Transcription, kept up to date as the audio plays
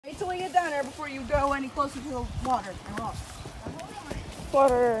till we get down there before you go any closer to the water and rock.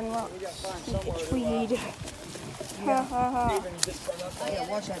 Water and rocks. It's weed. Ha ha ha. Yeah,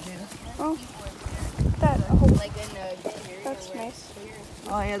 watch that, Jadas. Oh. That, oh. That's nice.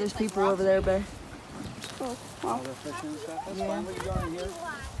 Oh yeah, there's people over there, babe. Oh, wow. Yeah.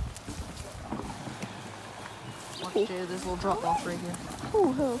 Watch Jadas, this little drop off right here.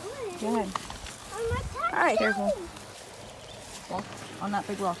 Ooh, oh. Go ahead. Alright. Careful. Walk on that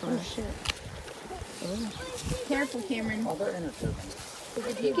big rock over there. Shit. Careful, Cameron. Oh, they're inner tubing.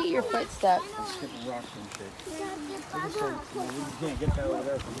 If you get your foot stuck. It's getting rocks and shit. We can't get that over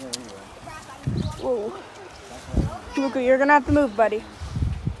there from here anyway. Whoa. Luca, you're gonna have to move, buddy.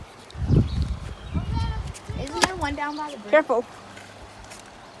 Isn't there one down by the bridge? Careful.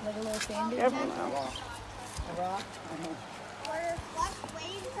 Like a little sandy? Careful now. A rock?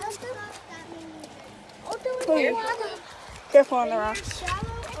 Please. Careful on the rocks.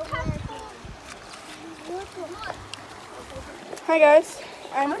 Hi guys,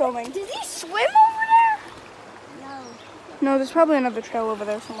 I'm filming. Did he swim over there? No, there's probably another trail over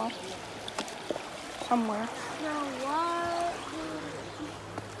there somewhere. Somewhere. No, what?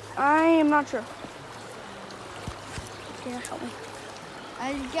 I am not sure. Can you help me?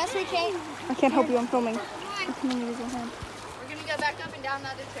 I guess we can't. I can't help you, I'm filming. I can only use my hand. We're going to go back up and down the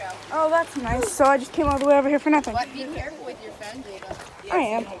other trail. Oh, that's nice. So I just came all the way over here for nothing. But be careful with your phone, Jada. I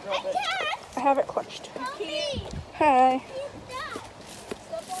am. I have it clutched. Hi.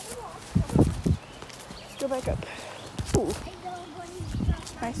 Let's go back up. Ooh.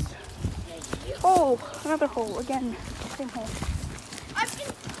 Nice. Oh, another hole again. Same hole.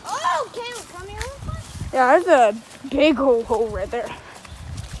 Oh, Caleb, come here. Yeah, there's a big old hole right there.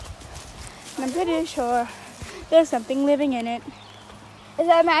 And I'm pretty sure there's something living in it. Is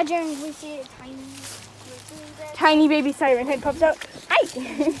that imagine we see a Tiny baby siren head pops out. Hi!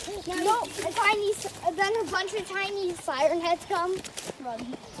 No, then a bunch of tiny siren heads come.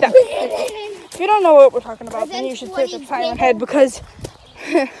 Run. Yeah. If you don't know what we're talking about, then you should search up siren head because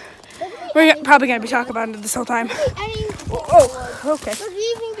we're probably going to be talking about it this whole time. Oh, okay. There'd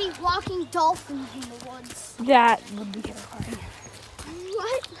even be walking dolphins in the woods. That would be terrifying.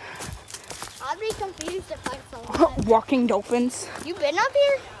 What? I'd be confused if I saw that. Walking dolphins. You been up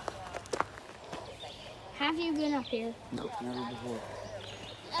here? Have you been up here? No, never before.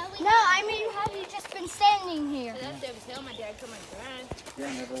 No, I mean, have you just been standing here? That's Davis Hill. My dad come and grind. Yeah,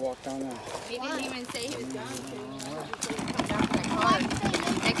 I never walked down there. He didn't even say he was going to. He just said he'd come down from the car.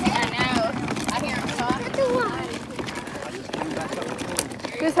 Next thing I know, I hear him talking.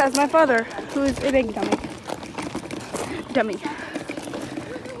 This has my father, who is a big dummy. Dummy.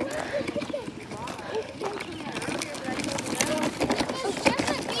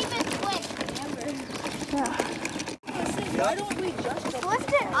 Why don't we just lift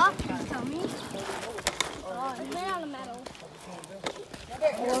it up, Tommy? Oh, it's made out of metal.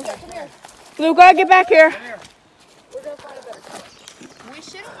 Luca, get back here. We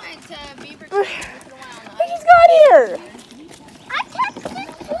should have went to Beaver He Creek just got here. I touched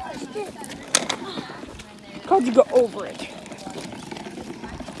it. How'd you go over it?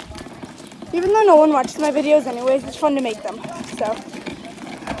 Even though no one watches my videos anyways, it's fun to make them. So.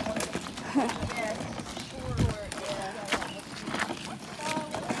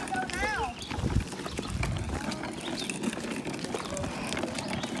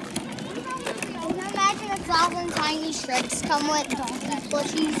 Tiny shreds come with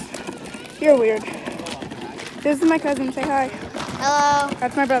plushies. You're weird. This is my cousin. Say hi. Hello.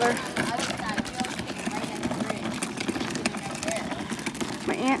 That's my brother.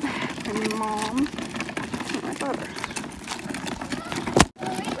 My aunt, my mom, and my father.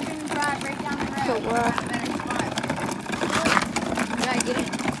 We're gonna drive right down the road.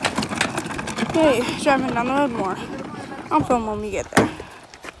 So, hey, driving down the road more. I'll film when we get there.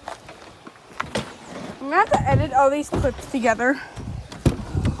 I'm gonna have to edit all these clips together.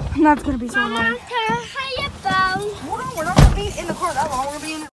 And that's gonna be so annoying. How you phone? Hold on, we're not gonna be in the car that long. We're gonna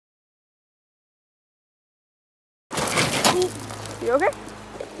be in it. You okay?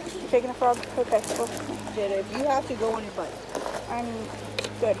 You taking a frog? Okay, cool. Jada, if you have to go on your bike. I'm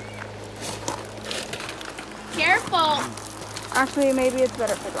good. Careful. Actually, maybe it's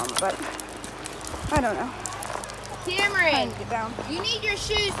better if I go on my bike. I don't know. Cameron, Get down. you need your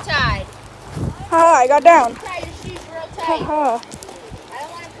shoes tied. Ha, I got down. Tie your shoes real tight. Ha. I don't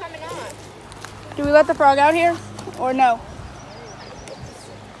want them coming off. Do we let the frog out here or no?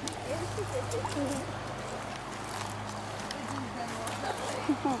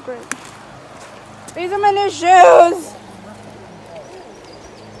 Oh, great. These are my new shoes.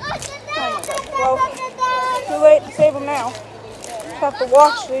 Oh my God. Well, too late to save them now. have to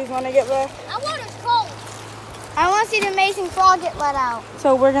wash these when I get back. That water's cold. I want to see the amazing frog get let out.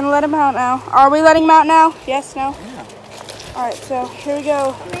 So we're gonna let him out now. Are we letting him out now? Yes, no? Yeah. All right, so here we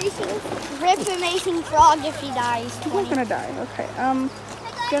go. Rip amazing frog if he dies. He's not gonna die. Okay.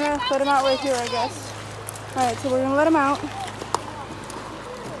 Gonna let him out right here, I guess. All right, so we're gonna let him out.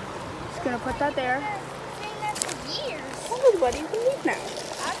 Just gonna put that there. Oh, buddy, you can leave now.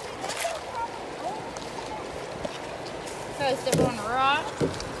 Guys, step on a rock.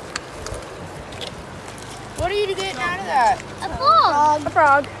 What are you getting out of that? A frog. A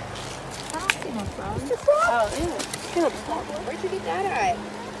frog. I don't see no frog. It's a frog. Oh, ew. Where'd you get that at?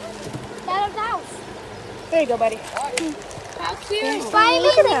 That was house. There you go, buddy. How cute. By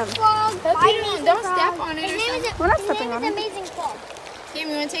Look at him. amazing frog. How By cute. amazing Don't frog. step on it His or name is We're not stepping his on name it. is amazing frog. Kim,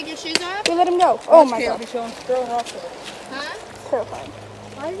 you want to take your shoes off? We let him go. Oh my God. Huh? Terrifying.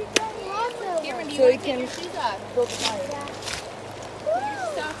 Why is he throwing rocks over? Cameron, do you So want he to take can your shoes off? build the fire. Your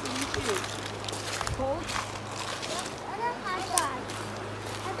socks and your shoes.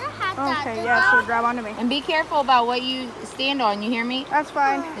 Okay, yeah, so grab onto me. And be careful about what you stand on. You hear me? That's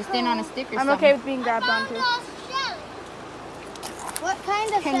fine. Just stand on a stick or I'm something. okay with being grabbed onto. What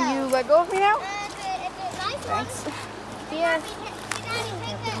kind of Can shell? you let go of me now? Thanks. Here.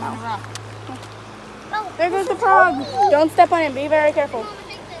 On a rock. There goes the frog. Don't step on him. Be very careful.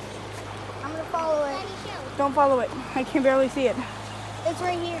 I'm gonna follow it. Don't follow it. I can barely see it. It's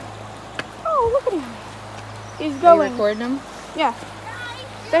right here. Oh, look at him. He's Are you going. recording them? Yeah.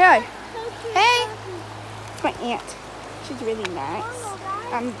 Say hi. Hey. It's my aunt. She's really nice.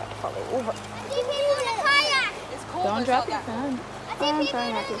 I'm about to fall over. Don't drop your phone. I'm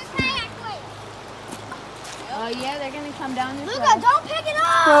trying not to. Oh, yeah, they're going to come down this Luca, way. don't pick it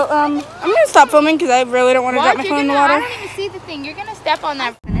up. Well, I'm gonna stop filming because I really don't want to drop my You're phone in the gonna- water. I don't even see the thing. You're going to step on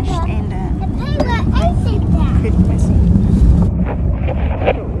that